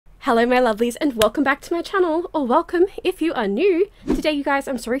Hello my lovelies and welcome back to my channel, or welcome if you are new. Today you guys,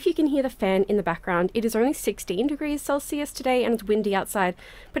 I'm sorry if you can hear the fan in the background. It is only 16 degrees Celsius today and it's windy outside,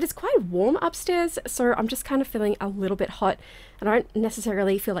 but it's quite warm upstairs, so I'm just kind of feeling a little bit hot and I don't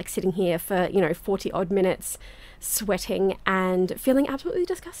necessarily feel like sitting here for, 40 odd minutes sweating and feeling absolutely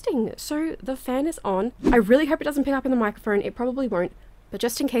disgusting. So the fan is on. I really hope it doesn't pick up in the microphone. It probably won't, but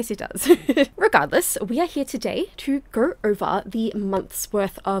just in case it does. Regardless, we are here today to go over the month's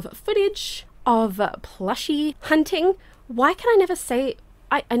worth of footage of plushie hunting. Why can I never say,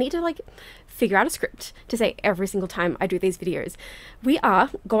 I need to figure out a script to say every single time I do these videos. We are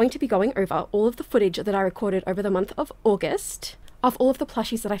going to be going over all of the footage that I recorded over the month of August of all of the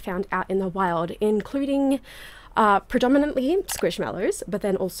plushies that I found out in the wild, including predominantly squishmallows, but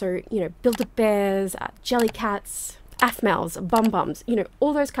then also, Build-A-Bears, Jellycats, Aphmau's, bumbumz,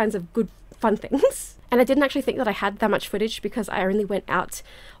 all those kinds of good fun things. And I didn't actually think that I had that much footage because I only went out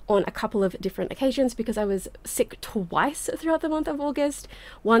on a couple of different occasions because I was sick twice throughout the month of August,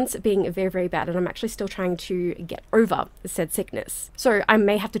 once being very, very bad, and I'm actually still trying to get over said sickness. So I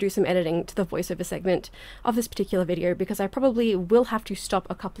may have to do some editing to the voiceover segment of this particular video because I probably will have to stop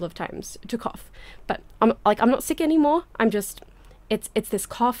a couple of times to cough. But I'm not sick anymore. It's this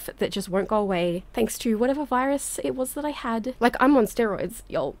cough that just won't go away thanks to whatever virus it was that I had. I'm on steroids,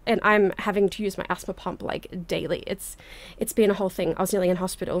 y'all, and I'm having to use my asthma pump daily. It's been a whole thing. I was nearly in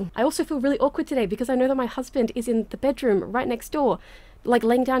hospital. I also feel really awkward today because I know that my husband is in the bedroom right next door,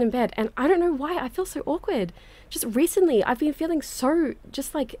 laying down in bed, and I don't know why I feel so awkward. Just recently, I've been feeling so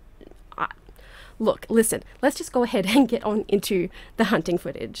look, listen, let's just go ahead and get on into the hunting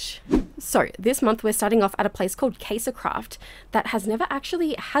footage. So this month we're starting off at a place called Craft that has never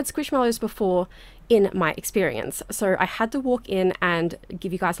actually had squishmallows before in my experience. So I had to walk in and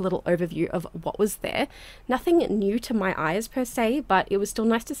give you guys a little overview of what was there. Nothing new to my eyes per se, but it was still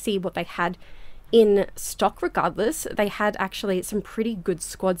nice to see what they had in stock regardless. They had actually some pretty good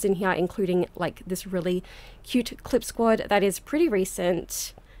squads in here, including this really cute clip squad that is pretty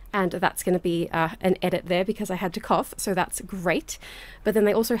recent. And that's going to be an edit there because I had to cough, so that's great. But then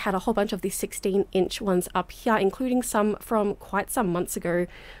they also had a whole bunch of these 16-inch ones up here, including some from quite some months ago,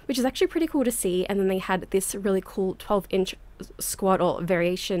 which is actually pretty cool to see. And then they had this really cool 12-inch squad or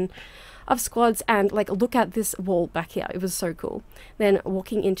variation of squads, and look at this wall back here. It was so cool. Then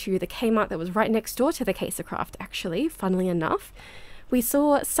walking into the Kmart that was right next door to the Craft, actually, funnily enough, we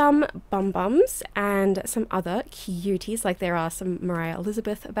saw some bumbumz and some other cuties, there are some Mariah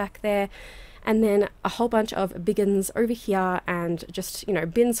Elizabeth back there, and then a whole bunch of big uns over here, and just,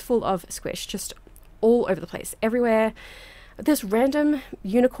 bins full of squish, just all over the place, everywhere. This random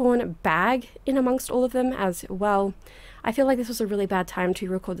unicorn bag in amongst all of them as well. I feel like this was a really bad time to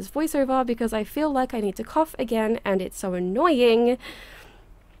record this voiceover because I feel like I need to cough again and it's so annoying.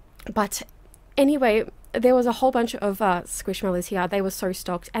 But anyway, there was a whole bunch of squishmallows here. They were so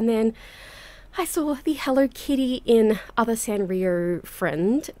stocked. And then I saw the Hello Kitty in other SANRIO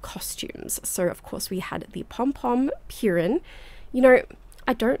friend costumes. So of course we had the Pom Pom Purin.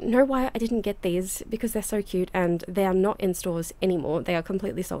 I don't know why I didn't get these because they're so cute and they are not in stores anymore. They are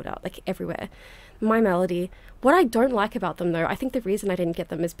completely sold out, everywhere. My Melody. What I don't like about them though, I think the reason I didn't get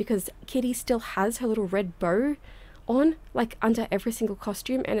them is because Kitty still has her little red bow on under every single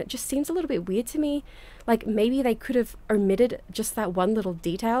costume, and it just seems a little bit weird to me. Maybe they could have omitted just that one little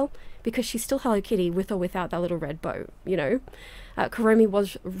detail because she's still Hello Kitty with or without that little red bow, Kuromi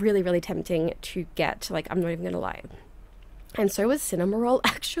was really, really tempting to get, I'm not even gonna lie. And so was Cinnamoroll,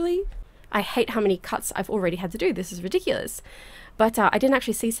 actually. I hate how many cuts I've already had to do. This is ridiculous. But I didn't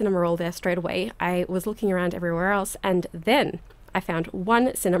actually see Cinnamoroll there straight away. I was looking around everywhere else, and then I found one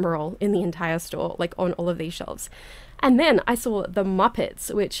Cinnamoroll in the entire store, on all of these shelves. And then I saw the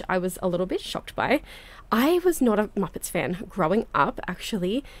Muppets, which I was a little bit shocked by. I was not a Muppets fan growing up,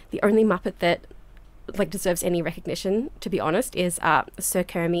 actually. The only Muppet that deserves any recognition, to be honest, is Sir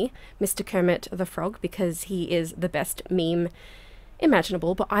Kermit, Mr. Kermit the Frog, because he is the best meme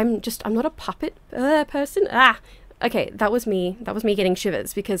imaginable. But I'm not a puppet person. Okay, that was me getting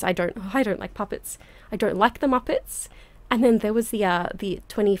shivers because I don't like puppets. I don't like the Muppets. And then there was the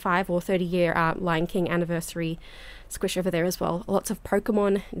 25 or 30 year Lion King anniversary squish over there as well. Lots of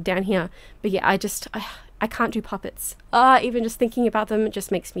Pokemon down here. But yeah, I can't do puppets. Even just thinking about them just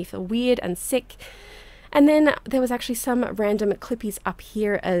makes me feel weird and sick. And then there was actually some random clippies up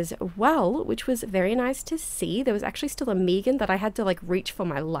here as well, which was very nice to see. There was actually still a Megan that I had to reach for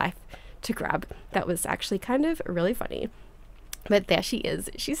my life to grab. That was actually kind of really funny. But there she is.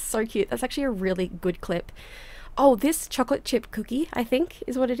 She's so cute. That's actually a really good clip. Oh, this chocolate chip cookie, I think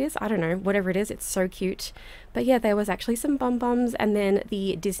is what it is. I don't know, whatever it is, it's so cute. But yeah, there was actually some bumbumz, and then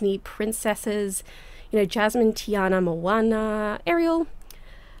the Disney princesses, you know, Jasmine, Tiana, Moana, Ariel,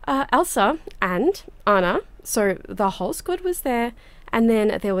 Elsa, and Anna. So the whole squad was there. And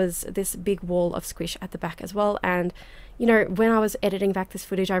then there was this big wall of Squish at the back as well. And, you know, when I was editing back this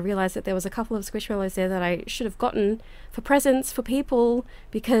footage, I realized that there was a couple of Squishmallows there that I should have gotten for presents for people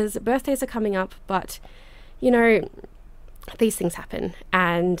because birthdays are coming up. But, you know, these things happen.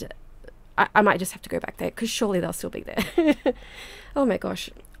 And I might just have to go back there because surely they'll still be there. Oh my gosh.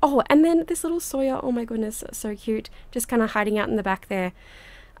 Oh, and then this little Sawyer. Oh my goodness, so cute. Just kind of hiding out in the back there.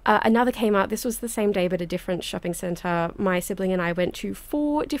 Another came out. This was the same day but a different shopping centre. My sibling and I went to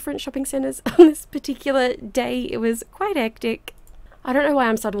 4 different shopping centres on this particular day. It was quite hectic. I don't know why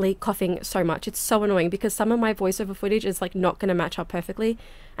I'm suddenly coughing so much. It's so annoying because some of my voiceover footage is like not going to match up perfectly,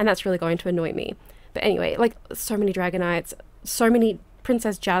 and that's really going to annoy me. But anyway, like so many Dragonites, so many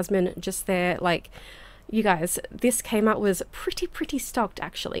Princess Jasmine just there. Like, you guys, this came out was pretty stocked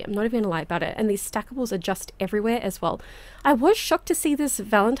actually. I'm not even gonna lie about it. And these stackables are just everywhere as well. I was shocked to see this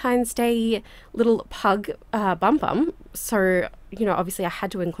Valentine's Day little pug bum. So, you know, obviously I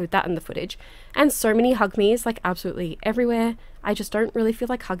had to include that in the footage. And so many Hug-Me's, like absolutely everywhere. I just don't really feel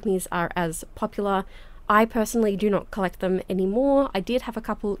like Hug-Me's are as popular. I personally do not collect them anymore. I did have a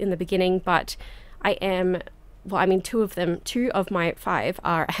couple in the beginning, but I am, well, I mean, 2 of my 5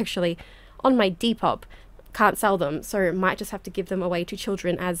 are actually on my Depop. Can't sell them, so might just have to give them away to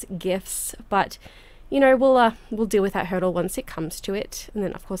children as gifts. But you know, we'll deal with that hurdle once it comes to it. And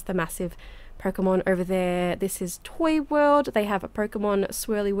then of course the massive Pokemon over there. This is Toy World. They have a Pokemon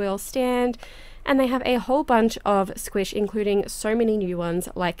Swirly Whirl stand, and they have a whole bunch of Squish, including so many new ones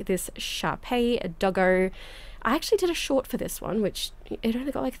like this Sharpei Doggo. I actually did a short for this one, which it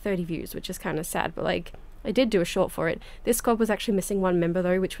only got like 30 views, which is kind of sad, but like I did do a short for it. This squad was actually missing one member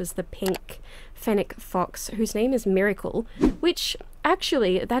though, which was the pink Fennec Fox, whose name is Miracle, which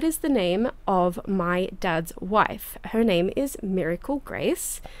actually that is the name of my dad's wife. Her name is Miracle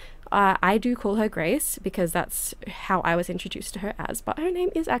Grace. I do call her Grace because that's how I was introduced to her as, but her name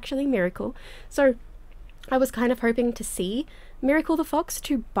is actually Miracle. So I was kind of hoping to see Miracle the Fox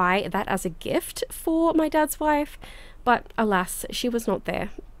to buy that as a gift for my dad's wife, but alas, she was not there.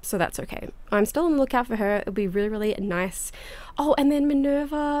 So that's okay. I'm still on the lookout for her. It'll be really nice. Oh, and then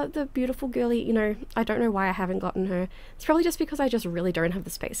Minerva, the beautiful girly, you know, I don't know why I haven't gotten her. It's probably just because I just really don't have the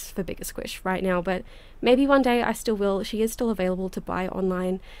space for bigger Squish right now, but maybe one day I still will. She is still available to buy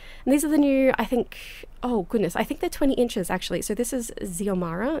online. And these are the new, I think, oh goodness, I think they're 20 inches actually. So this is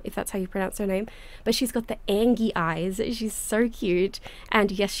Xiomara, if that's how you pronounce her name, but she's got the Angie eyes. She's so cute.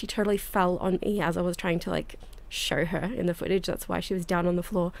 And yes, she totally fell on me as I was trying to like show her in the footage. That's why she was down on the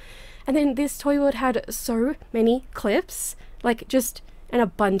floor. And then this Toy World had so many clips, like just an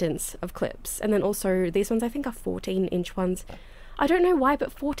abundance of clips. And then also these ones I think are 14-inch ones. I don't know why,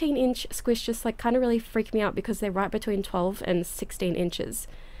 but 14-inch Squish just like kind of really freak me out because they're right between 12 and 16 inches.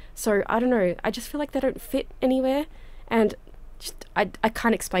 So I don't know, I just feel like they don't fit anywhere, and just, I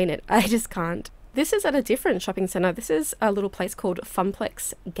can't explain it. I just can't. This is at a different shopping centre. This is a little place called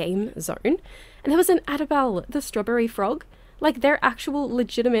Funplex Game Zone. And there was an Adabelle, the strawberry frog. Like, they're actual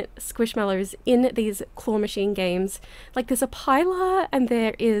legitimate Squishmallows in these claw machine games. Like, there's a Pilar, and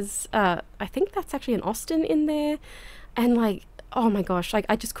there is, I think that's actually an Austin in there. And, like, oh my gosh, like,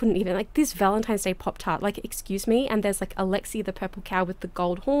 I just couldn't even, like, this Valentine's Day Pop-Tart, like, excuse me. And there's, like, Alexi, the purple cow with the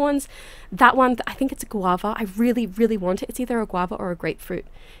gold horns. That one, I think it's a guava. I really want it. It's either a guava or a grapefruit.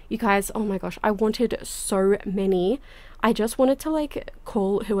 You guys, oh my gosh, I wanted so many. I just wanted to, like,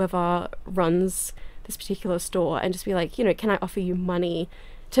 call whoever runs this particular store and just be like, you know, can I offer you money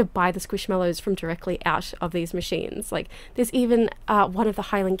to buy the Squishmallows from directly out of these machines? Like, there's even one of the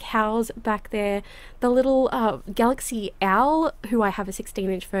Highland cows back there, the little Galaxy Owl, who I have a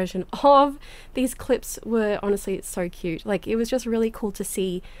 16-inch version of. These clips were honestly so cute. Like, it was just really cool to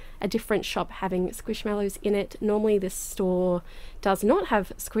see a different shop having Squishmallows in it. Normally this store does not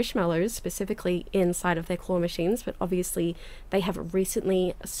have Squishmallows specifically inside of their claw machines, but obviously they have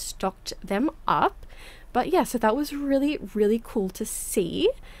recently stocked them up. But yeah, so that was really cool to see.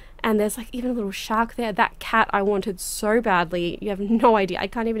 And there's like even a little shark there. That cat I wanted so badly. You have no idea. I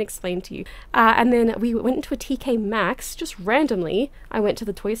can't even explain to you. And then we went into a TK Maxx. Just randomly, I went to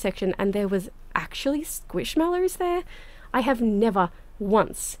the toy section and there was actually Squishmallows there. I have never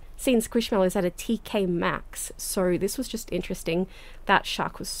once seen Squishmallows at a TK Maxx. So this was just interesting. That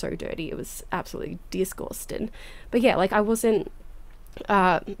shark was so dirty. It was absolutely disgusting. But yeah, like I wasn't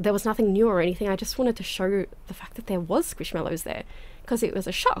there was nothing new or anything. I just wanted to show the fact that there was Squishmallows there, because it was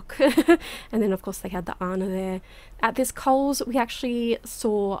a shock. And then of course they had the Anna there. At this Coles we actually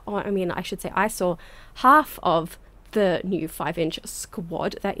saw, I mean I should say I saw half of the new 5-inch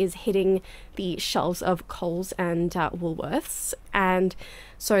squad that is hitting the shelves of Coles and Woolworths. And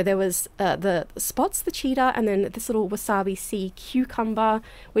so there was the Spots, the cheetah, and then this little wasabi sea cucumber,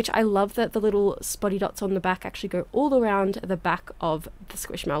 which I love that the little spotty dots on the back actually go all around the back of the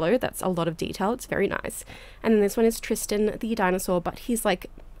Squishmallow. That's a lot of detail. It's very nice. And then this one is Tristan the dinosaur, but he's like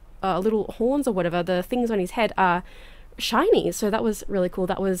little horns or whatever, the things on his head are shiny. So that was really cool.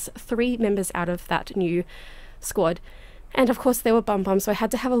 That was 3 members out of that new squad. And of course there were bumbumz, so I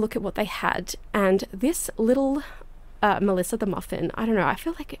had to have a look at what they had. And this little Melissa the Muffin, I don't know, I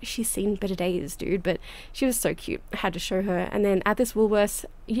feel like she's seen better days, dude, but she was so cute. I had to show her. And then at this Woolworths,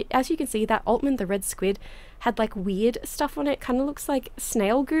 as you can see, that Altman the red squid had like weird stuff on it, kind of looks like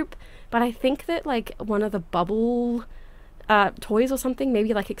snail goop, but I think that like one of the bubble toys or something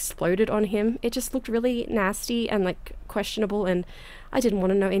maybe like exploded on him. It just looked really nasty and like questionable, and I didn't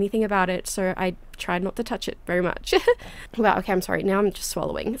want to know anything about it, so I tried not to touch it very much. Wow, okay, I'm sorry, now I'm just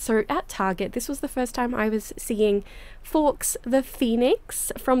swallowing. So at Target, this was the first time I was seeing Fawkes the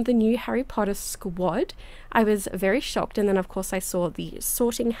Phoenix from the new Harry Potter squad. I was very shocked, and then of course I saw the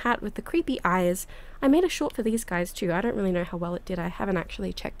sorting hat with the creepy eyes. I made a short for these guys too. I don't really know how well it did. I haven't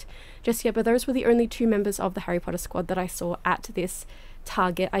actually checked just yet, but those were the only 2 members of the Harry Potter squad that I saw at this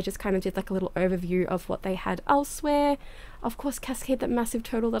Target. I just kind of did like a little overview of what they had elsewhere. Of course, Cascade, that massive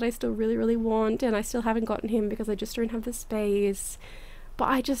turtle that I still really want, and I still haven't gotten him because I just don't have the space. But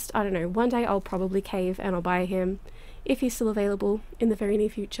I don't know, one day I'll probably cave and I'll buy him if he's still available in the very near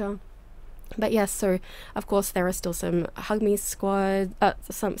future. But yes, so of course there are still some Hugme's squad,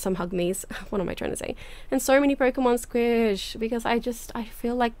 some Hugme's, what am I trying to say? And so many Pokemon Squish, because I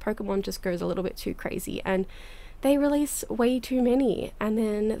feel like Pokemon just goes a little bit too crazy, and they release way too many and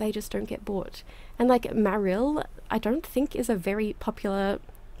then they just don't get bought. And like Marill, I don't think is a very popular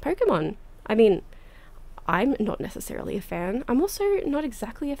Pokemon. I mean, I'm not necessarily a fan. I'm also not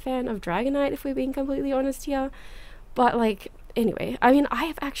exactly a fan of Dragonite, if we're being completely honest here. But like, anyway, I mean, I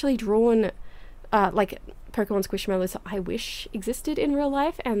have actually drawn like Pokemon Squishmallows I wish existed in real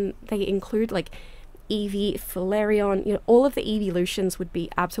life, and they include like Eevee, Flareon, you know, all of the evolutions would be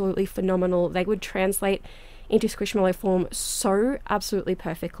absolutely phenomenal. They would translate into Squishmallow form so absolutely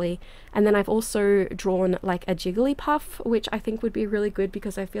perfectly. And then I've also drawn like a Jigglypuff, which I think would be really good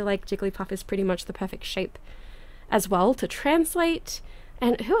because I feel like Jigglypuff is pretty much the perfect shape as well to translate.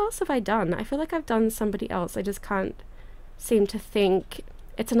 And who else have I done? I feel like I've done somebody else. I just can't seem to think.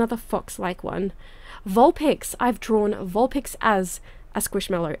 It's another fox-like one. Vulpix. I've drawn Vulpix as a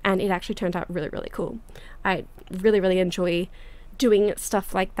Squishmallow, and it actually turned out really cool. I really enjoy doing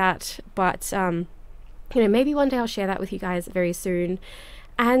stuff like that, but you know, maybe one day I'll share that with you guys very soon.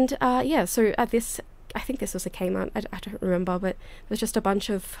 And yeah, so at this, I think this was a Kmart, I don't remember, but there's just a bunch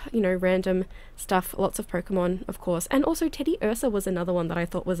of, you know, random stuff, lots of Pokemon, of course. And also Teddy Ursa was another one that I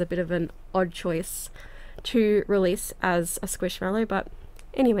thought was a bit of an odd choice to release as a Squishmallow, but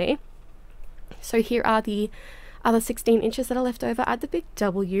anyway. So here are the other 16 inches that are left over at the Big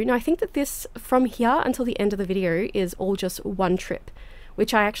W. Now I think that this, from here until the end of the video, is all just one trip,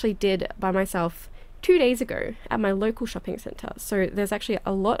 which I actually did by myself 2 days ago at my local shopping centre. So there's actually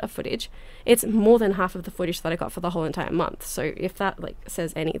a lot of footage. It's more than half of the footage that I got for the whole entire month, so if that like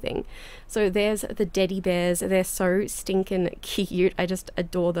says anything. So there's the Teddy Bears. They're so stinking cute. I just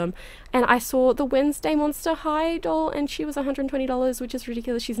adore them. And I saw the Wednesday Monster High doll, and she was $120, which is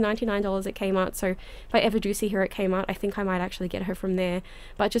ridiculous. She's $99 at Kmart, so if I ever do see her at Kmart, I think I might actually get her from there.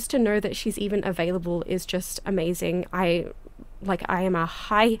 But just to know that she's even available is just amazing. I am a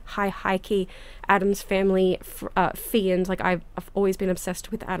high key Addams Family fiend. Like I've always been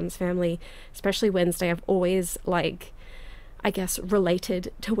obsessed with Addams Family, especially Wednesday. I've always, like, I guess,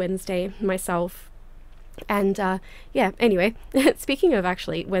 related to Wednesday myself. And yeah, anyway, speaking of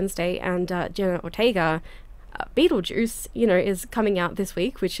actually Wednesday and Jenna Ortega, Beetlejuice, you know, is coming out this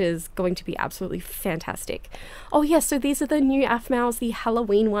week, which is going to be absolutely fantastic. Oh yes, so these are the new Aphmau's, the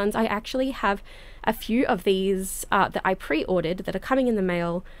Halloween ones. I actually have a few of these that I pre-ordered that are coming in the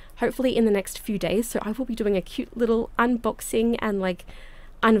mail, hopefully in the next few days. So I will be doing a cute little unboxing and like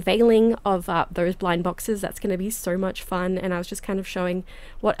unveiling of those blind boxes. That's going to be so much fun. And I was just kind of showing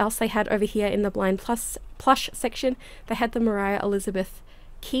what else they had over here in the blind plush section. They had the Mariah Elizabeth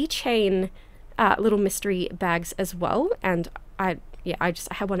keychain little mystery bags as well, and I yeah, I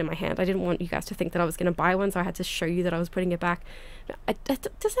had one in my hand. I didn't want you guys to think that I was going to buy one, so I had to show you that I was putting it back.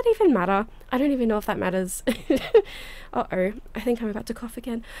 Does that even matter? I don't even know if that matters. Uh-oh, I think I'm about to cough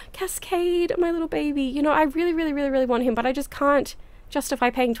again. Cascade, my little baby. You know, I really, really, really, really want him, but I just can't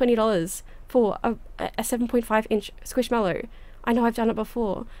justify paying $20 for a 7.5-inch Squishmallow. I know I've done it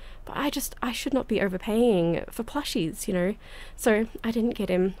before, but I should not be overpaying for plushies, you know. So I didn't get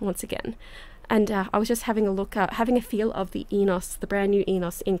him once again. And I was just having a look, having a feel of the Enos, the brand new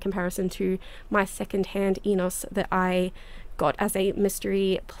Enos, in comparison to my second-hand Enos that I got as a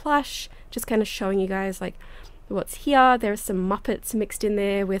mystery plush. Just kind of showing you guys like what's here. There's some Muppets mixed in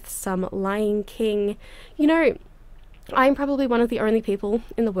there with some Lion King. You know, I'm probably one of the only people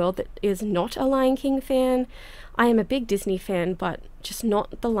in the world that is not a Lion King fan. I am a big Disney fan, but just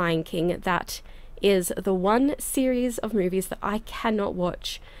not the Lion King. That is the one series of movies that I cannot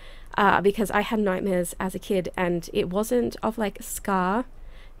watch. Because I had nightmares as a kid, and it wasn't of like Scar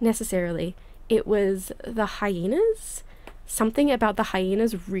necessarily. It was the hyenas. Something about the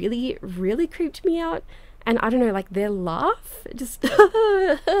hyenas really, really creeped me out. And I don't know, like their laugh, just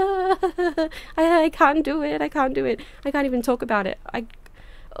I can't do it. I can't do it. I can't even talk about it.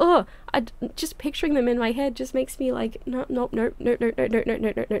 Just picturing them in my head just makes me like no.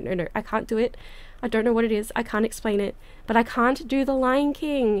 I can't do it. I don't know what it is. I can't explain it. But I can't do the Lion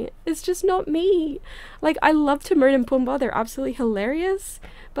King. It's just not me. Like, I love Timon and Pumbaa. They're absolutely hilarious.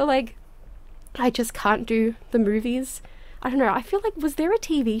 But like, I just can't do the movies. I don't know. I feel like, was there a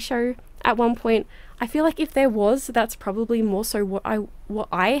TV show at one point? I feel like if there was, that's probably more so what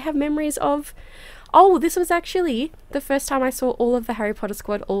I have memories of. Oh, this was actually the first time I saw all of the Harry Potter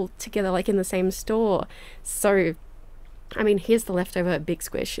squad all together, like in the same store. So, I mean, here's the leftover big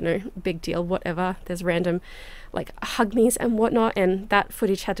squish, you know, big deal, whatever. There's random, like, hug me's and whatnot, and that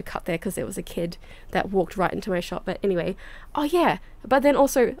footage had to cut there because there was a kid that walked right into my shop. But anyway, oh yeah, but then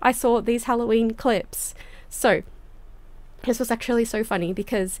also I saw these Halloween clips. So, this was actually so funny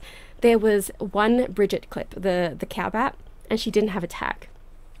because there was one Bridget clip, the cowbat, and she didn't have a tag.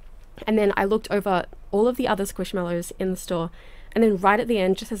 And then I looked over all of the other Squishmallows in the store, and then right at the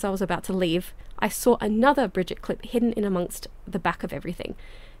end, just as I was about to leave, I saw another Bridget clip hidden in amongst the back of everything.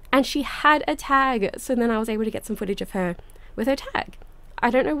 And she had a tag, so then I was able to get some footage of her with her tag. I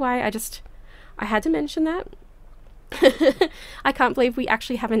don't know why, I had to mention that. I can't believe we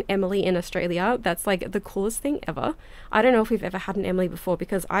actually have an Emily in Australia. That's like the coolest thing ever. I don't know if we've ever had an Emily before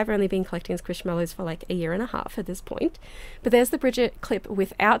because I've only been collecting Squishmallows for like a year and a half at this point. But there's the Bridget clip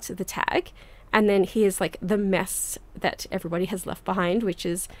without the tag. And then here's like the mess that everybody has left behind, which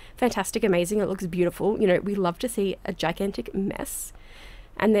is fantastic, amazing. It looks beautiful. You know, we love to see a gigantic mess.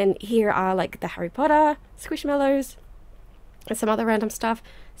 And then here are like the Harry Potter Squishmallows and some other random stuff.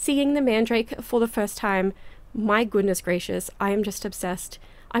 Seeing the Mandrake for the first time, my goodness gracious, I am just obsessed.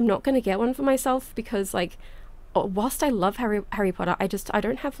 I'm not going to get one for myself because like, whilst I love Harry Potter, I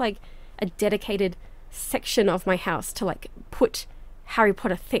don't have like a dedicated section of my house to like put Harry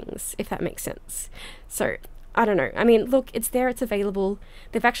Potter things, if that makes sense. So I don't know. I mean, look, it's there, it's available.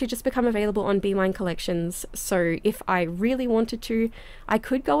 They've actually just become available on Be Mine Collections. So if I really wanted to, I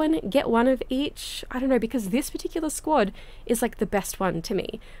could go and get one of each. I don't know, because this particular squad is like the best one to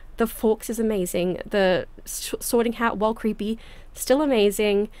me. The Forks is amazing. The Sorting Hat, while creepy, still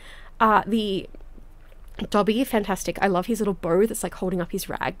amazing. The Dobby, fantastic. I love his little bow that's like holding up his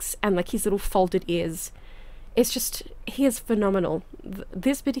rags and like his little folded ears. It's just, he is phenomenal.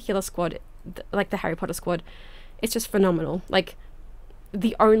 This particular squad, like the Harry Potter squad, it's just phenomenal. Like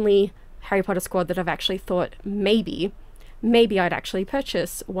the only Harry Potter squad that I've actually thought maybe I'd actually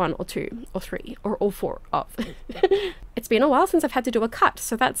purchase 1 or 2 or 3 or all 4 of. It's been a while since I've had to do a cut,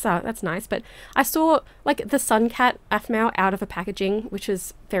 so that's nice. But I saw like the Suncat Aphmau out of a packaging, which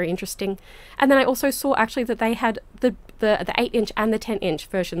is very interesting. And then I also saw actually that they had the 8-inch and the 10-inch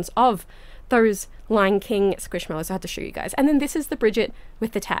versions of those Lion King Squishmallows. I had to show you guys. And then this is the Bridget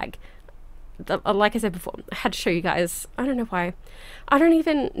with the tag. Like I said before, I had to show you guys. I don't know why. I don't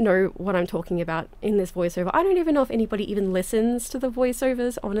even know what I'm talking about in this voiceover. I don't even know if anybody even listens to the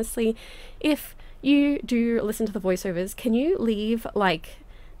voiceovers, honestly. If you do listen to the voiceovers, can you leave like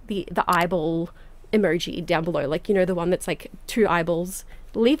the eyeball emoji down below? Like, you know, the one that's like 2 eyeballs.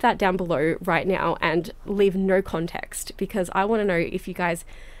 Leave that down below right now and leave no context, because I want to know if you guys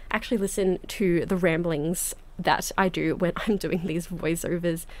actually listen to the ramblings that I do when I'm doing these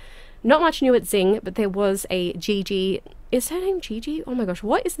voiceovers. Not much new at Zing, but there was a Gigi. Is her name Gigi? Oh my gosh,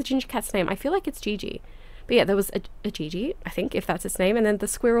 what is the ginger cat's name? I feel like it's Gigi. But yeah, there was a Gigi, I think, if that's its name. And then the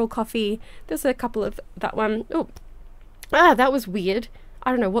Squirrel Coffee. There's a couple of that one. Oh, that was weird.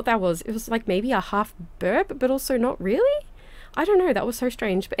 I don't know what that was. It was like maybe a half burp, but also not really. I don't know, that was so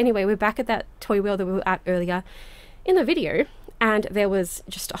strange. But anyway, we're back at that toy wheel that we were at earlier in the video, and there was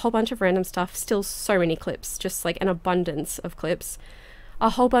just a whole bunch of random stuff, still so many clips, just like an abundance of clips,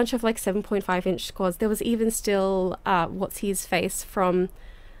 a whole bunch of like 7.5-inch squads. There was even still what's his face from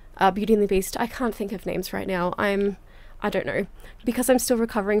Beauty and the Beast. I can't think of names right now. I don't know, because I'm still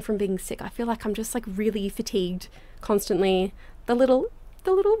recovering from being sick. I feel like I'm just like really fatigued constantly. The little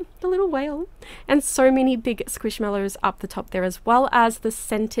whale, and so many big squishmallows up the top there, as well as the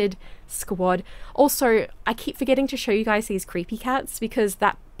scented squad. Also, I keep forgetting to show you guys these creepy cats, because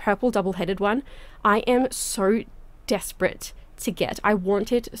that purple double-headed one, I am so desperate to get. I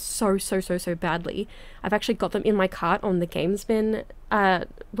want it so badly. I've actually got them in my cart on the GamesBin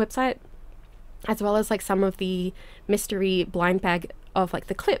website, as well as like some of the mystery blind bag of like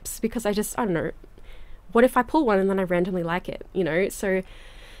the clips, because I don't know, what if I pull one and then I randomly like it, you know? So,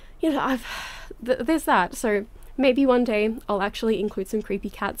 you know, there's that. So maybe one day I'll actually include some creepy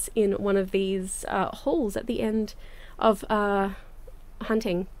cats in one of these hauls at the end of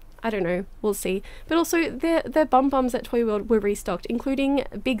hunting. I don't know, we'll see. But also their bumbumz at Toy World were restocked, including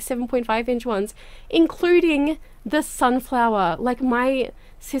big 7.5-inch ones, including the sunflower. Like, my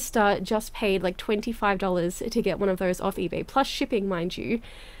sister just paid like $25 to get one of those off eBay, plus shipping, mind you.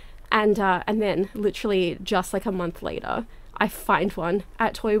 And then literally just like a month later, I find one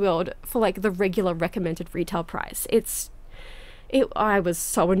at Toy World for like the regular recommended retail price. I was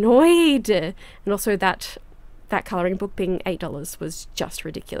so annoyed. And also that colouring book being $8 was just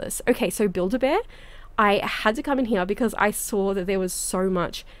ridiculous. Okay, so Build-A-Bear, I had to come in here because I saw that there was so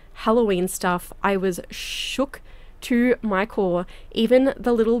much Halloween stuff. I was shook to my core. Even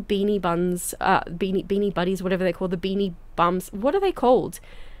the little beanie buns, beanie buddies, whatever they're called, the beanie bums, what are they called?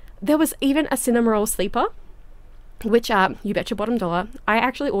 There was even a cinnamon roll sleeper, which you bet your bottom dollar, I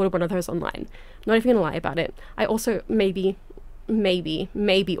actually ordered one of those online. Not even gonna lie about it. I also maybe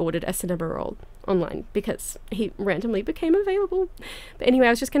ordered a cinnamon roll online because he randomly became available. But anyway, I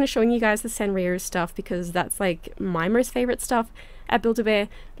was just kind of showing you guys the SANRIO stuff because that's like my most favorite stuff at Build-A-Bear.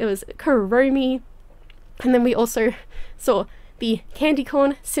 There was Kuromi, and then we also saw the candy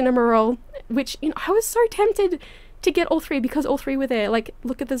corn cinnamon roll, which, you know, I was so tempted to get all three because all three were there. Like,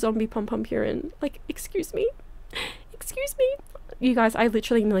 look at the zombie pom-pom Purin. Like, excuse me. You guys, I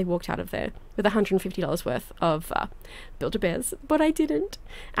literally nearly walked out of there with $150 worth of Build-A-Bears, but I didn't.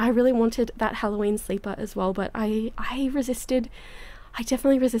 I really wanted that Halloween sleeper as well, but I resisted. I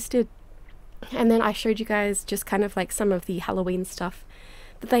definitely resisted. And then I showed you guys just kind of like some of the Halloween stuff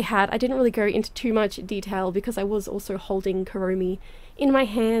that they had. I didn't really go into too much detail because I was also holding Kuromi in my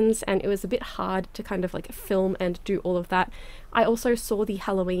hands and it was a bit hard to kind of like film and do all of that. I also saw the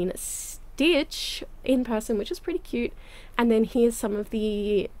Halloween Stitch in person, which is pretty cute. And then here's some of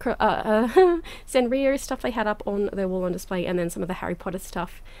the SANRIO stuff they had up on their wall on display, and then some of the Harry Potter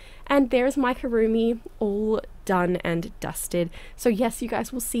stuff. And there's my Kuromi all done and dusted. So yes, you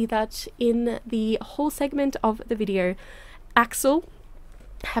guys will see that in the whole segment of the video. Axel,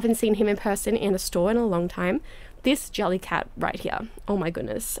 haven't seen him in person in a store in a long time. This Jellycat right here, oh my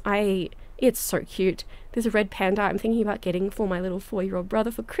goodness, it's so cute. There's a red panda I'm thinking about getting for my little 4-year-old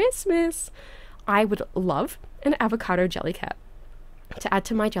brother for Christmas. I would love an avocado Jellycat to add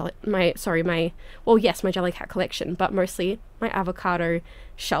to my Jellycat collection, but mostly my avocado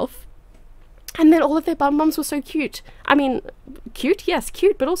shelf. And then all of their bumbumz were so cute. I mean, cute, yes,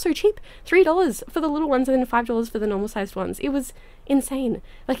 cute, but also cheap. $3 for the little ones and then $5 for the normal sized ones. It was insane.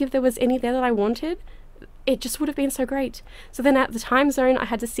 Like, if there was any there that I wanted, it just would have been so great. So then at the time zone, I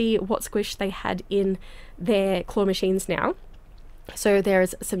had to see what squish they had in their claw machines now. So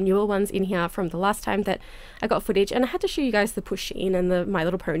there's some newer ones in here from the last time that I got footage, and I had to show you guys the Pusheen and the My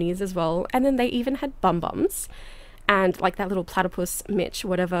Little Ponies as well. And then they even had bumbumz and like that little platypus Mitch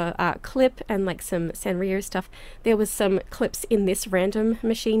whatever clip, and like some SANRIO stuff. There was some clips in this random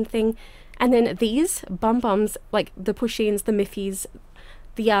machine thing, and then these bumbumz, like the Pusheens, the Miffies,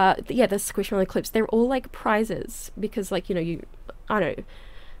 the Squishmallow clips, they're all like prizes because, like, you know, I don't know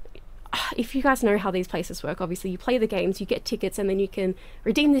if you guys know how these places work. Obviously you play the games, you get tickets, and then you can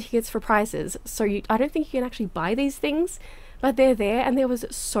redeem the tickets for prizes. So I don't think you can actually buy these things, but they're there. And there was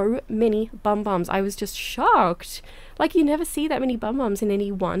so many bumbumz. I was just shocked. Like, you never see that many bumbumz in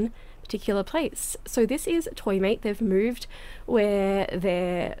any one particular place. So this is Toymate. They've moved where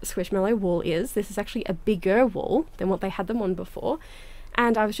their Squishmallow wall is. This is actually a bigger wall than what they had them on before.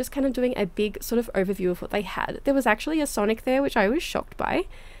 And I was just kind of doing a big sort of overview of what they had. There was actually a Sonic there, which I was shocked by.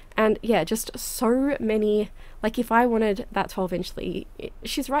 And yeah, just so many, like if I wanted that 12-inch Lee,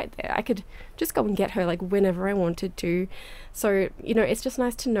 she's right there. I could just go and get her like whenever I wanted to. So, you know, it's just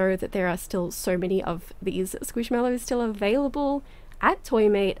nice to know that there are still so many of these Squishmallows still available at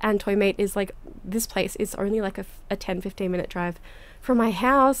Toymate. And Toymate is like, this place is only like a 10-15 minute drive from my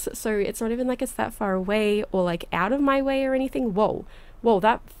house, so it's not even like it's that far away or like out of my way or anything. Whoa,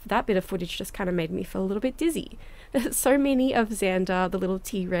 that bit of footage just kind of made me feel a little bit dizzy. So many of Xander, the little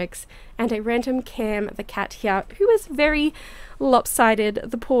T-Rex, and a random Cam, the cat here, who was very lopsided,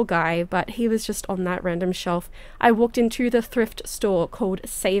 the poor guy, but he was just on that random shelf. I walked into the thrift store called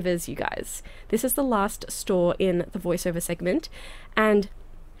Savers, you guys. This is the last store in the voiceover segment, and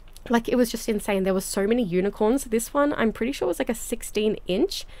like it was just insane. There were so many unicorns. This one, I'm pretty sure was like a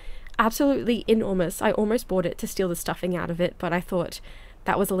 16-inch. Absolutely enormous. I almost bought it to steal the stuffing out of it, but I thought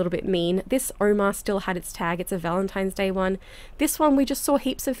that was a little bit mean. This Omar still had its tag. It's a Valentine's Day one. This one, we just saw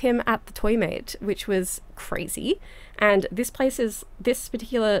heaps of him at the Toymate, which was crazy. And this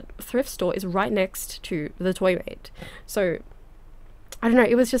particular thrift store is right next to the Toymate. So, I don't know,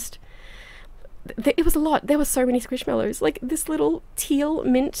 it was just, it was a lot. There were so many Squishmallows. Like this little teal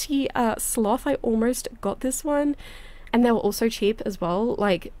minty sloth, I almost got this one. And they were also cheap as well.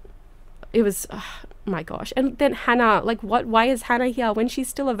 Like, it was, my gosh. And then Hannah, like why is Hannah here when she's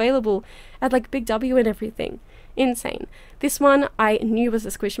still available at like Big W and everything? Insane. This one I knew was a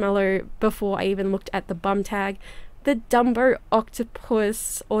Squishmallow before I even looked at the bum tag. The Dumbo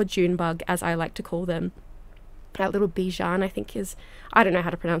Octopus, or Junebug as I like to call them. That little Bijan, I think is, I don't know how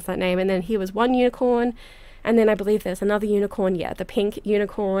to pronounce that name. And then here was one unicorn, and then I believe there's another unicorn, yeah, the pink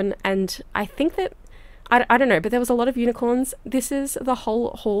unicorn. And I think that, I don't know, but there was a lot of unicorns. This is the whole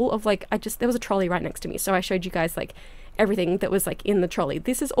haul of like, there was a trolley right next to me, so I showed you guys like everything that was like in the trolley.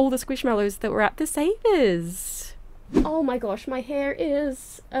 This is all the Squishmallows that were at the Savers. Oh my gosh, my hair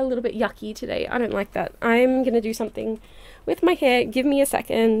is a little bit yucky today. I don't like that. I'm gonna do something with my hair. Give me a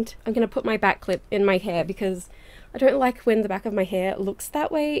second. I'm gonna put my back clip in my hair because I don't like when the back of my hair looks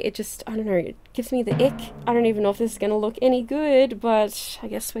that way. It just, I don't know, it gives me the ick. I don't even know if this is gonna look any good, but I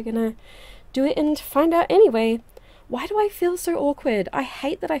guess we're gonna do it and find out anyway. Why do I feel so awkward? I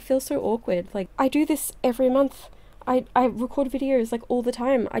hate that I feel so awkward. Like, I do this every month. I record videos like all the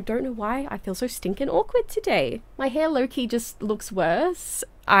time. I don't know why I feel so stinking awkward today. My hair low-key just looks worse.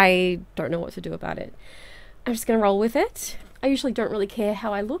 I don't know what to do about it. I'm just gonna roll with it. I usually don't really care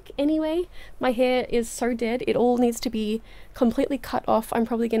how I look anyway. My hair is so dead. It all needs to be completely cut off. I'm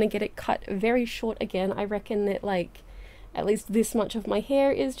probably gonna get it cut very short again. I reckon that like at least this much of my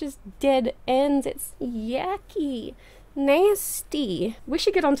hair is just dead ends. It's yucky. Nasty. We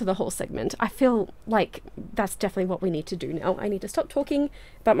should get on to the whole segment. I feel like that's definitely what we need to do now. I need to stop talking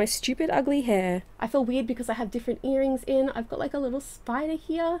about my stupid ugly hair. I feel weird because I have different earrings in. I've got like a little spider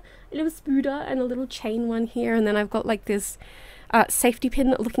here, a little spooder, and a little chain one here, and then I've got like this safety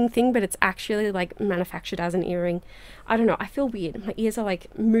pin looking thing, but it's actually like manufactured as an earring. I don't know, I feel weird. My ears are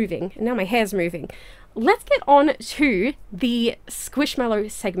like moving, and now my hair's moving. Let's get on to the Squishmallow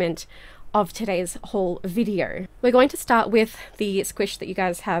segment of today's haul video. We're going to start with the squish that you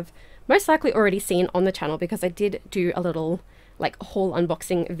guys have most likely already seen on the channel because I did do a little like haul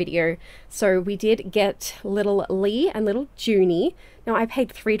unboxing video. So we did get little Lee and little Junie. Now I paid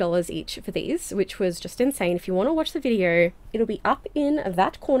 $3 each for these, which was just insane. If you want to watch the video, it'll be up in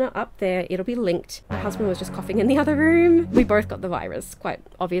that corner up there. It'll be linked. My husband was just coughing in the other room. We both got the virus, quite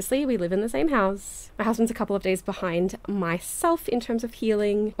obviously. We live in the same house. My husband's a couple of days behind myself in terms of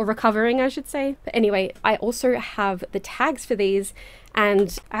healing, or recovering I should say. But anyway, I also have the tags for these,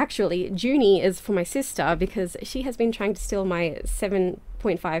 and actually Junie is for my sister because she has been trying to steal my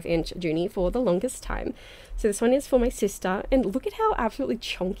 7.5-inch Junie for the longest time. So this one is for my sister, and look at how absolutely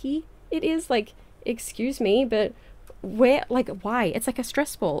chunky it is. Like, excuse me, but where, like, why? It's like a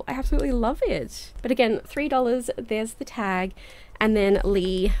stress ball. I absolutely love it. But again, $3, there's the tag, and then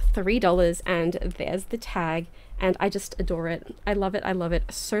Lee, $3, and there's the tag, and I just adore it. I love it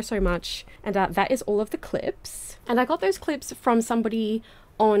so, so much. And that is all of the clips. And I got those clips from somebody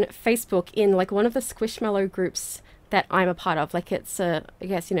on Facebook in like one of the Squishmallow groups that I'm a part of. Like, it's a, I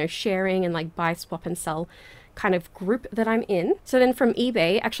guess, you know, sharing and like buy, swap and sell kind of group that I'm in. So then from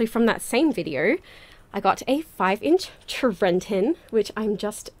eBay, actually from that same video, I got a 5-inch Trenton, which I'm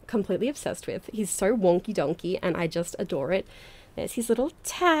just completely obsessed with. He's so wonky donkey and I just adore it. There's his little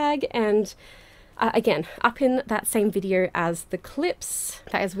tag, and again, up in that same video as the clips,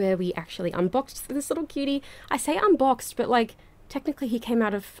 that is where we actually unboxed this little cutie. I say unboxed, but like technically he came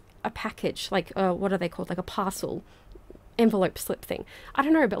out of a package, like what are they called, like a parcel envelope slip thing. I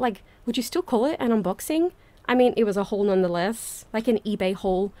don't know, but like, would you still call it an unboxing? I mean, it was a haul nonetheless, like an eBay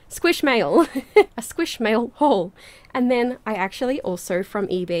haul, squishmail, a squishmail haul. And then I actually also from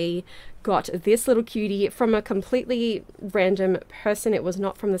eBay got this little cutie from a completely random person. It was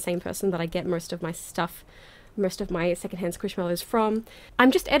not from the same person that I get most of my stuff, most of my secondhand squishmallows from.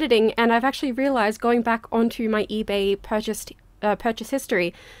 I'm just editing and I've actually realized going back onto my eBay purchase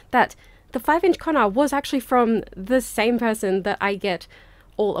history that the 5-inch Connor was actually from the same person that I get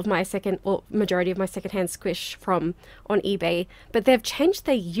all of my majority of my secondhand squish from on eBay, but they've changed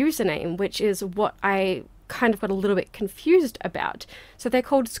their username, which is what I kind of got a little bit confused about. So they're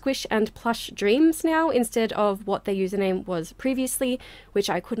called Squish and Plush Dreams now instead of what their username was previously, which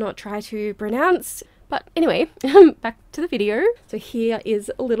I could not try to pronounce. But anyway, back to the video. So here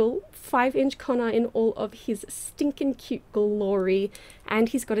is a little 5-inch Connor in all of his stinking cute glory, and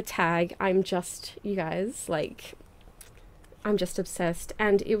he's got a tag. I'm just, you guys, like, I'm just obsessed,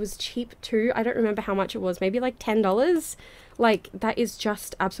 and it was cheap too. I don't remember how much it was, maybe like $10. Like, that is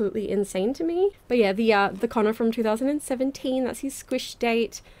just absolutely insane to me. But yeah, the Connor from 2017, that's his squish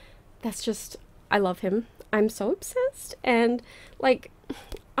date. That's just, I love him. I'm so obsessed, and like,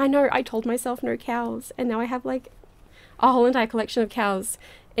 I know I told myself no cows, and now I have like a whole entire collection of cows.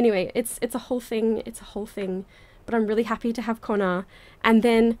 Anyway, it's a whole thing, but I'm really happy to have Connor. And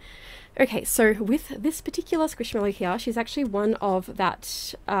then, okay, so with this particular squishmallow here, she's actually one of that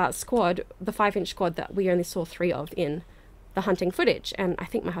squad, the 5-inch squad that we only saw 3 of in the hunting footage, and I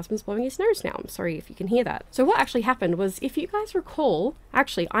think my husband's blowing his nose now. I'm sorry if you can hear that. So what actually happened was, if you guys recall,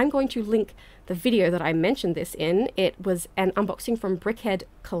 actually I'm going to link the video that I mentioned this in. It was an unboxing from Brickhead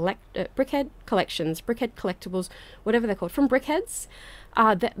Collections, Brickhead Collectibles, whatever they're called, from Brickheads.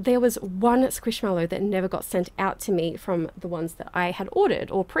 There was one squishmallow that never got sent out to me from the ones that I had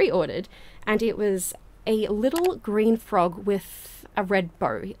ordered or pre-ordered, and it was a little green frog with a red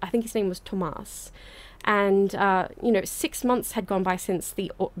bow. I think his name was Tomas. And you know, 6 months had gone by since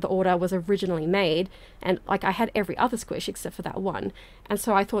the order was originally made, and like I had every other squish except for that one. And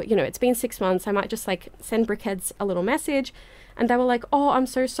so I thought, you know, it's been 6 months, I might just like send Brickheads a little message. And they were like, oh, I'm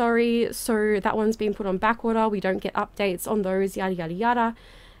so sorry, so that one's been put on back order, we don't get updates on those, yada yada yada.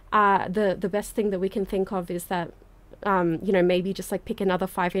 The best thing that we can think of is that you know, maybe just like pick another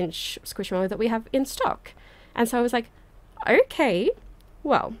 5-inch squishmallow that we have in stock. And so I was like, okay,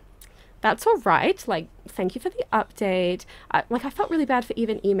 well, that's all right. Like, thank you for the update. Like, I felt really bad for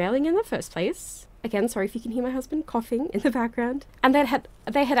even emailing in the first place. Again, sorry if you can hear my husband coughing in the background. And they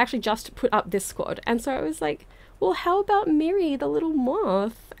had actually just put up this squad. And so I was like, well, how about Miri, the little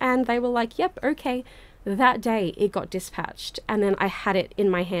moth? And they were like, yep, okay. That day it got dispatched. And then I had it in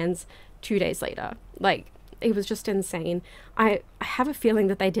my hands 2 days later. Like, it was just insane. I have a feeling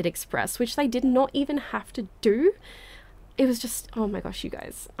that they did express, which they did not even have to do. It was just, oh my gosh, you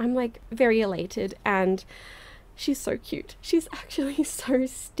guys, I'm like very elated, and she's so cute. She's actually so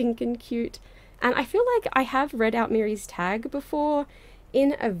stinking cute. And I feel like I have read out Miri's tag before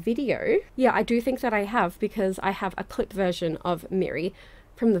in a video. Yeah, I do think that I have, because I have a clip version of Miri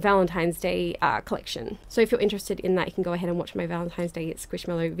from the Valentine's Day collection. So if you're interested in that, you can go ahead and watch my Valentine's Day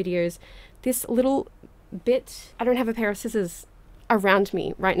Squishmallow videos. This little bit, I don't have a pair of scissors around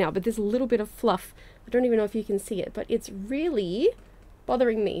me right now, but this little bit of fluff, I don't even know if you can see it, but it's really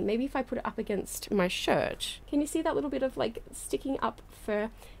bothering me. Maybe if I put it up against my shirt. Can you see that little bit of like sticking up fur?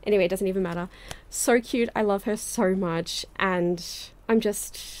 Anyway, it doesn't even matter. So cute. I love her so much, and I'm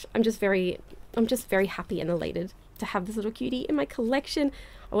just very happy and elated to have this little cutie in my collection.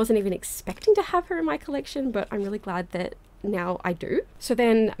 I wasn't even expecting to have her in my collection, but I'm really glad that now I do. So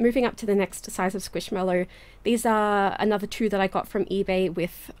then moving up to the next size of squishmallow, these are another 2 that I got from eBay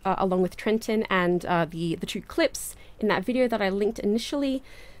with along with Trenton and the 2 clips in that video that I linked initially.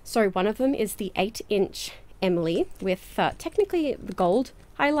 So one of them is the 8-inch Emily with technically the gold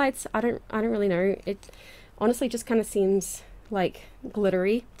highlights. I don't really know, it honestly just kind of seems like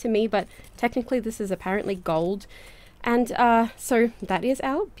glittery to me, but technically this is apparently gold. And so that is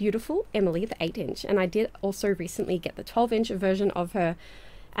our beautiful Emily, the 8-inch. And I did also recently get the 12-inch version of her,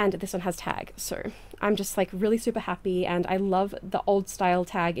 and this one has tag. So I'm just like really super happy, and I love the old style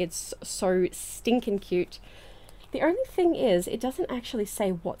tag. It's so stinking cute. The only thing is, it doesn't actually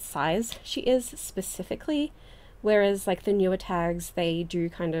say what size she is specifically, whereas like the newer tags, they do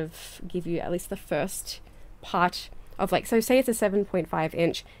kind of give you at least the first part of like, so say it's a 7.5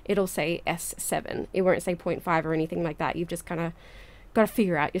 inch, it'll say S7. It won't say 0.5 or anything like that. You've just kind of got to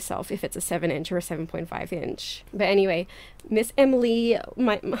figure out yourself if it's a 7-inch or a 7.5 inch. But anyway, Miss Emily,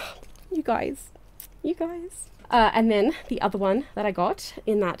 you guys. And then the other one that I got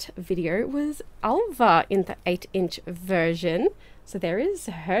in that video was Alva in the 8-inch version. So there is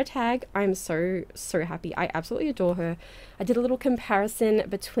her tag. I'm so happy. I absolutely adore her. I did a little comparison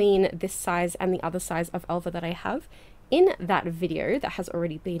between this size and the other size of Elva that I have in that video that has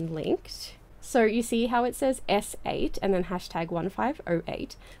already been linked. So you see how it says S8 and then hashtag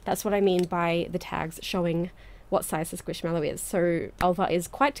 1508. That's what I mean by the tags showing what size the Squishmallow is. So Elva is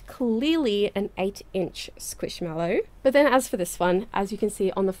quite clearly an 8-inch Squishmallow. But then as for this one, as you can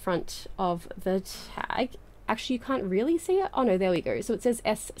see on the front of the tag, actually you can't really see it. Oh no, there we go. So it says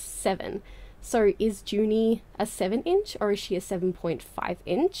S7. So is Junie a 7-inch or is she a 7.5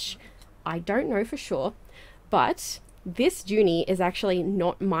 inch? I don't know for sure. But this Junie is actually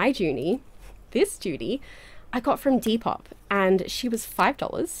not my Junie. This Junie I got from Depop and she was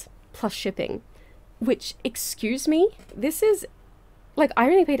 $5 plus shipping, which, excuse me, this is like, I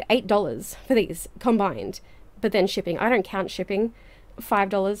only paid $8 for these combined, but then shipping, I don't count shipping. $5,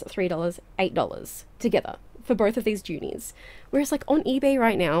 $3, $8 together for both of these Junies. Whereas like on eBay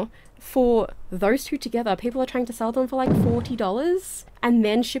right now, for those two together, people are trying to sell them for like $40 and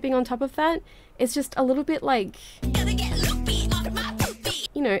then shipping on top of that. It's just a little bit like,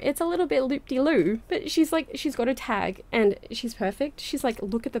 you know, it's a little bit loop-de-loo, but she's like, she's got a tag and she's perfect. She's like,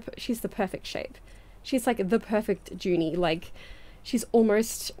 look at she's the perfect shape. She's like the perfect Junie. Like, she's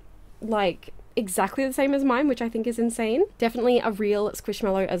almost like exactly the same as mine, which I think is insane. Definitely a real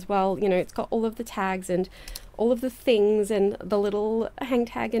Squishmallow as well. You know, it's got all of the tags and all of the things and the little hang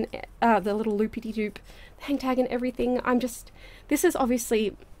tag and the little loopity-doop hang tag and everything. This is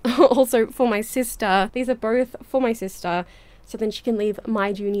obviously also for my sister. These are both for my sister, so then she can leave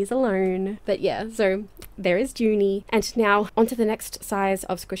my Junies alone. But yeah, so there is Junie. And now onto the next size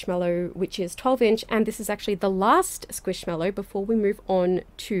of Squishmallow, which is 12-inch. And this is actually the last Squishmallow before we move on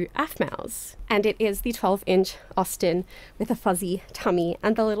to Aphmau's. And it is the 12-inch Austin with a fuzzy tummy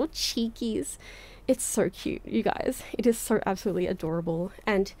and the little cheekies. It's so cute, you guys. It is so absolutely adorable.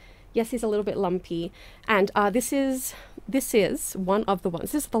 And yes, he's a little bit lumpy. And this is one of the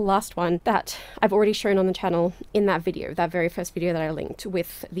ones. This is the last one that I've already shown on the channel in that video, that very first video that I linked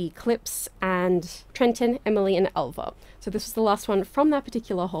with the clips and Trenton, Emily, and Elva. So this was the last one from that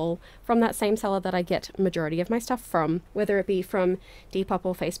particular haul, from that same seller that I get majority of my stuff from, whether it be from Depop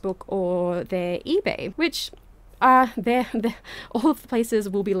or Facebook or their eBay, which all of the places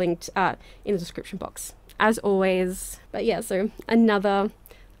will be linked in the description box, as always. But yeah, so another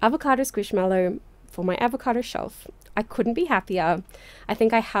avocado Squishmallow for my avocado shelf. I couldn't be happier. I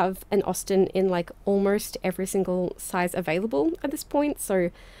think I have an Austin in like almost every single size available at this point,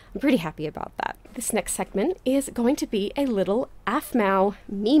 so I'm pretty happy about that. This next segment is going to be a little Aphmau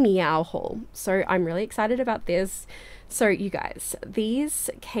haul. So I'm really excited about this. So you guys, these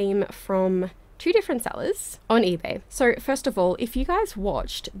came from 2 different sellers on eBay. So first of all, if you guys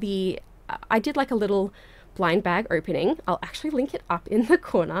watched I did like a little blind bag opening. I'll actually link it up in the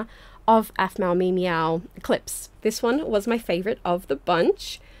corner of Aphmau clips. This one was my favorite of the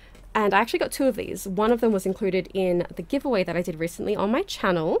bunch, and I actually got 2 of these. One of them was included in the giveaway that I did recently on my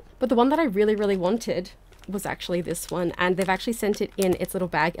channel, but the one that I really wanted was actually this one, and they've actually sent it in its little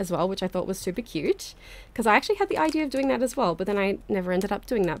bag as well, which I thought was super cute, because I actually had the idea of doing that as well, but then I never ended up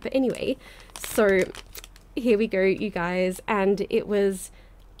doing that. But anyway, so here we go, you guys, and it was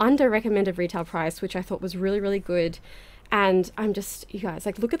under recommended retail price, which I thought was really good. And I'm just, you guys,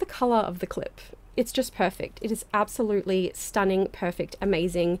 like, look at the color of the clip. It's just perfect. It is absolutely stunning, perfect,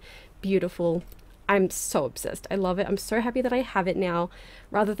 amazing, beautiful. I'm so obsessed. I love it. I'm so happy that I have it now,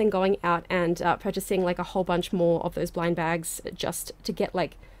 rather than going out and purchasing like a whole bunch more of those blind bags just to get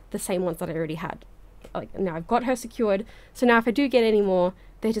like the same ones that I already had. Like, now I've got her secured, so now if I do get any more,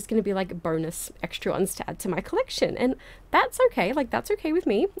 they're just going to be like bonus extra ones to add to my collection, and that's okay. Like, that's okay with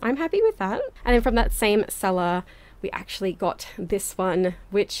me. I'm happy with that. And then from that same seller, we actually got this one,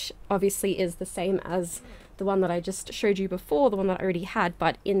 which obviously is the same as the one that I just showed you before, the one that I already had,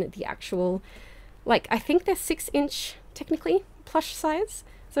 but in the actual, like, I think they're 6-inch technically plush size.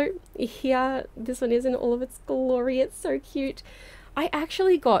 So here, this one is in all of its glory. It's so cute. I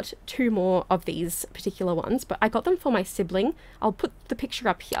actually got 2 more of these particular ones, but I got them for my sibling. I'll put the picture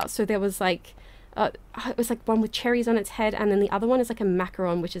up here. So there was like, it was like one with cherries on its head, and then the other one is like a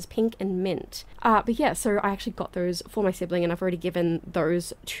macaron, which is pink and mint. But yeah, so I actually got those for my sibling, and I've already given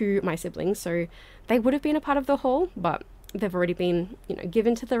those to my siblings. So they would have been a part of the haul, but they've already been, you know,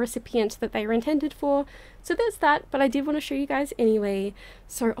 given to the recipient that they were intended for. So there's that, but I did want to show you guys anyway.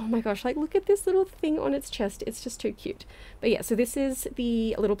 So, oh my gosh, like, look at this little thing on its chest. It's just too cute. But yeah, so this is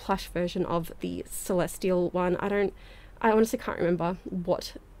the little plush version of the Celestial one. I honestly can't remember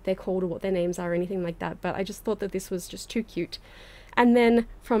what they're called or what their names are or anything like that, but I just thought that this was just too cute. And then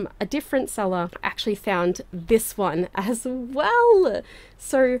from a different seller, I actually found this one as well.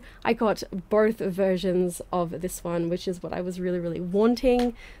 So I got both versions of this one, which is what I was really, really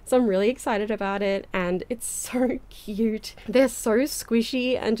wanting. So I'm really excited about it, and it's so cute. They're so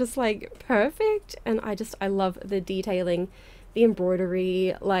squishy and just like perfect. And I love the detailing, the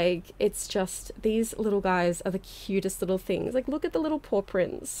embroidery. Like, it's just, these little guys are the cutest little things. Like, look at the little paw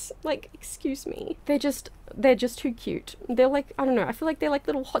prints. Like, excuse me. They're just too cute. They're like, I don't know, I feel like they're like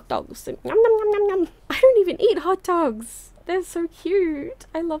little hot dogs. And yum, yum, yum, yum, yum. I don't even eat hot dogs. They're so cute.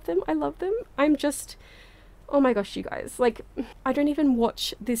 I love them. I love them. I'm just, oh my gosh, you guys. Like, I don't even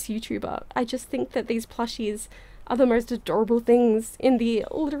watch this YouTuber. I just think that these plushies are the most adorable things in the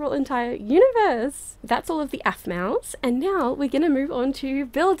literal entire universe. That's all of the Aphmaus, and now we're gonna move on to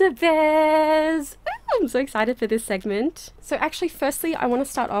Build-A-Bears. I'm so excited for this segment. So actually, firstly, I want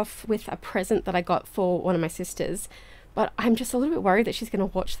to start off with a present that I got for one of my sisters, but I'm just a little bit worried that she's gonna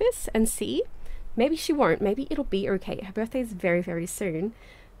watch this and see. Maybe she won't, maybe it'll be okay. Her birthday is very, very soon.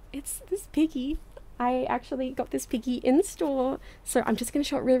 It's this piggy. I actually got this piggy in store, so I'm just going to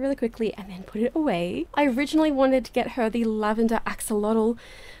show it really, really quickly and then put it away. I originally wanted to get her the lavender axolotl,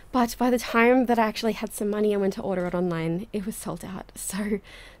 but by the time that I actually had some money and went to order it online, it was sold out. So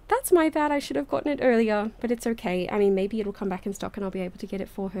that's my bad. I should have gotten it earlier, but it's okay. I mean, maybe it'll come back in stock and I'll be able to get it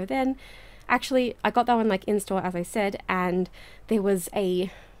for her then. Actually, I got that one like in store, as I said, and there was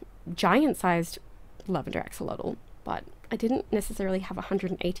a giant-sized lavender axolotl, but I didn't necessarily have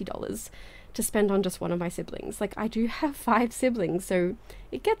 $180 to spend on just one of my siblings. Like, I do have 5 siblings, so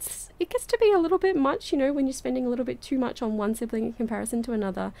it gets to be a little bit much, you know, when you're spending a little bit too much on one sibling in comparison to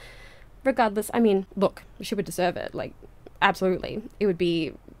another. Regardless, I mean, look, she would deserve it. Like, absolutely, it would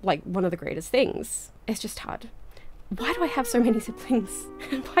be like one of the greatest things. It's just hard. Why do I have so many siblings?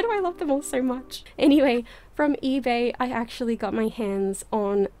 Why do I love them all so much? Anyway, from eBay, I actually got my hands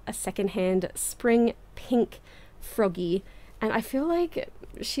on a secondhand spring pink froggy, and I feel like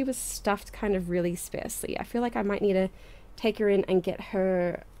she was stuffed kind of really sparsely. I feel like I might need to take her in and get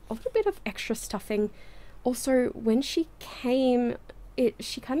her a little bit of extra stuffing. Also, when she came,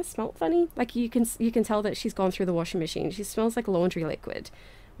 she kind of smelled funny. Like, you can tell that she's gone through the washing machine. She smells like laundry liquid,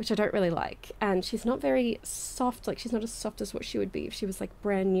 which I don't really like. And she's not very soft. Like, she's not as soft as what she would be if she was like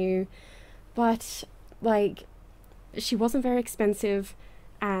brand new. But like, she wasn't very expensive.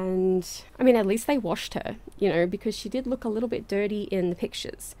 And I mean, at least they washed her, you know, because she did look a little bit dirty in the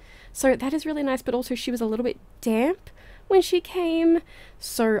pictures. So that is really nice, but also she was a little bit damp when she came.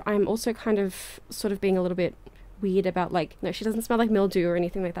 So I'm also kind of sort of being a little bit weird about, like, no, she doesn't smell like mildew or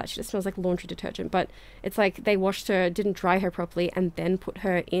anything like that. She just smells like laundry detergent. But it's like they washed her, didn't dry her properly, and then put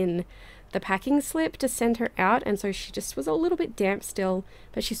her in the packing slip to send her out. And so she just was a little bit damp still,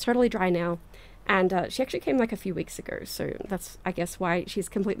 but she's totally dry now. And she actually came like a few weeks ago, so that's, I guess, why she's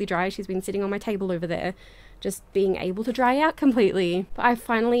completely dry. She's been sitting on my table over there, just being able to dry out completely. But I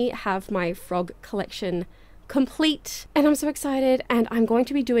finally have my frog collection complete, and I'm so excited, and I'm going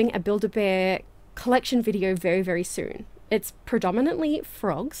to be doing a Build-A-Bear collection video very, very soon. It's predominantly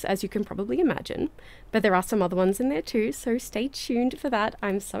frogs, as you can probably imagine, but there are some other ones in there too, so stay tuned for that.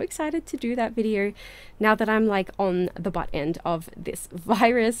 I'm so excited to do that video now that I'm like on the butt end of this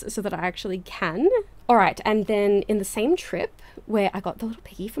virus so that I actually can. Alright, and then in the same trip where I got the little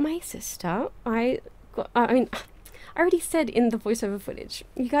piggy for my sister, I already said in the voiceover footage,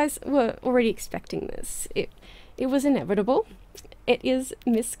 you guys were already expecting this. It was inevitable. It is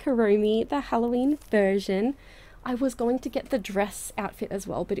Miss Kuromi, the Halloween version. I was going to get the dress outfit as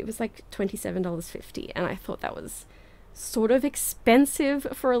well, but it was like $27.50, and I thought that was sort of expensive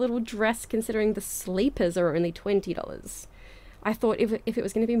for a little dress considering the sleepers are only $20. I thought if it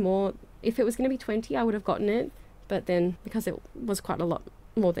was going to be more, if it was going to be $20, I would have gotten it, but then because it was quite a lot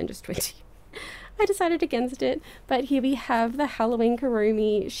more than just $20, I decided against it. But here we have the Halloween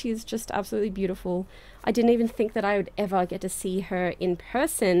Kuromi. She's just absolutely beautiful. I didn't even think that I would ever get to see her in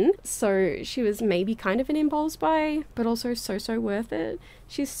person, so she was maybe kind of an impulse buy, but also so worth it.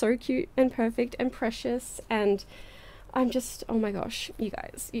 She's so cute and perfect and precious, and I'm just, oh my gosh, you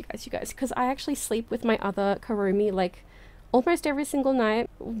guys, because I actually sleep with my other Kuromi like almost every single night,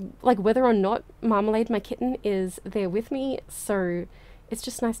 like whether or not Marmalade, my kitten, is there with me. So it's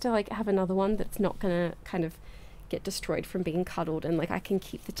just nice to like have another one that's not gonna kind of get destroyed from being cuddled, and like I can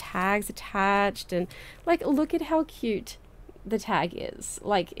keep the tags attached, and like look at how cute the tag is.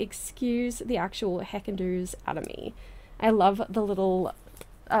 Like, excuse the actual heck and doos out of me. I love the little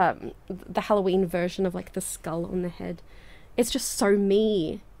the Halloween version of like the skull on the head. It's just so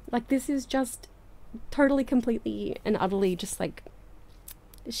me. Like, this is just totally, completely and utterly just like,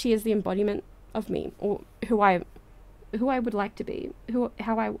 she is the embodiment of me, or who I who I would like to be,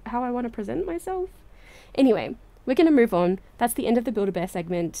 how I want to present myself. Anyway, we're going to move on. That's the end of the Build-A-Bear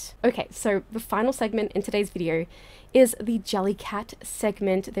segment. Okay, so the final segment in today's video is the Jellycat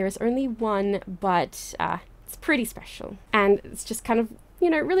segment. There is only one, but it's pretty special. And it's just kind of, you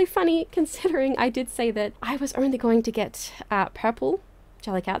know, really funny considering I did say that I was only going to get purple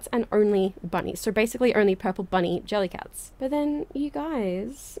Jellycats and only bunnies. So basically only purple bunny Jellycats. But then, you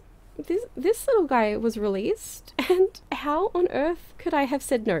guys, this little guy was released, and how on earth could I have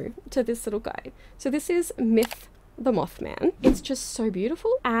said no to this little guy? So this is Myth the Mothman. It's just so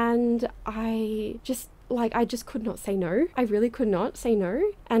beautiful, and I just could not say no. I really could not say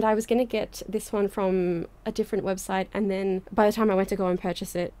no. And I was gonna get this one from a different website, and then by the time I went to go and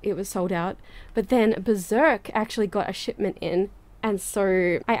purchase it, it was sold out. But then Berserk actually got a shipment in, and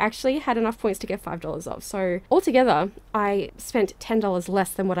so I actually had enough points to get $5 off. So altogether, I spent $10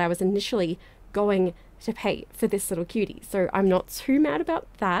 less than what I was initially going to pay for this little cutie. So I'm not too mad about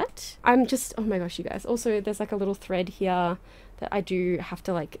that. I'm just, oh my gosh, you guys. Also, there's like a little thread here that I do have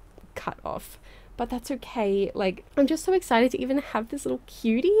to like cut off. But that's okay. Like, I'm just so excited to even have this little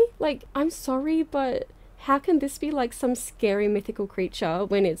cutie. Like, I'm sorry, but how can this be like some scary mythical creature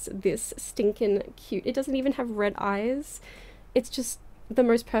when it's this stinking cute? It doesn't even have red eyes. It's just the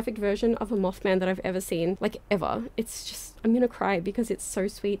most perfect version of a Mothman that I've ever seen, like ever. It's just, I'm gonna cry because it's so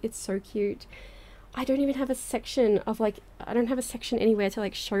sweet, it's so cute. I don't even have a section of like, I don't have a section anywhere to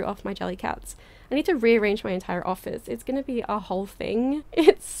like show off my Jellycats. I need to rearrange my entire office. It's gonna be a whole thing.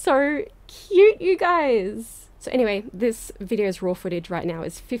 It's so cute, you guys. So anyway, this video's raw footage right now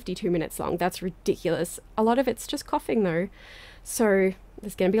is 52 minutes long. That's ridiculous. A lot of it's just coughing though. So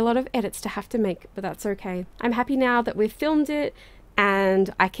there's going to be a lot of edits to have to make, but that's okay. I'm happy now that we've filmed it,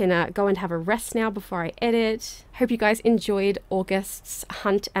 and I can go and have a rest now before I edit. Hope you guys enjoyed August's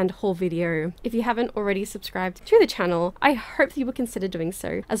hunt and haul video. If you haven't already subscribed to the channel, I hope that you will consider doing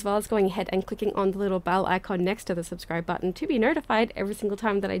so, as well as going ahead and clicking on the little bell icon next to the subscribe button to be notified every single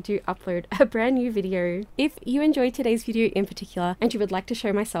time that I do upload a brand new video. If you enjoyed today's video in particular and you would like to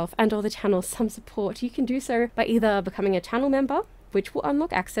show myself and or the channel some support, you can do so by either becoming a channel member, which will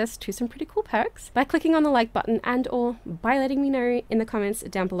unlock access to some pretty cool perks, by clicking on the like button, and or by letting me know in the comments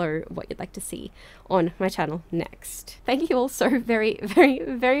down below what you'd like to see on my channel next. Thank you all so very, very,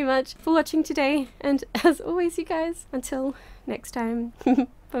 very much for watching today, and as always, you guys, until next time,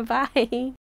 bye bye.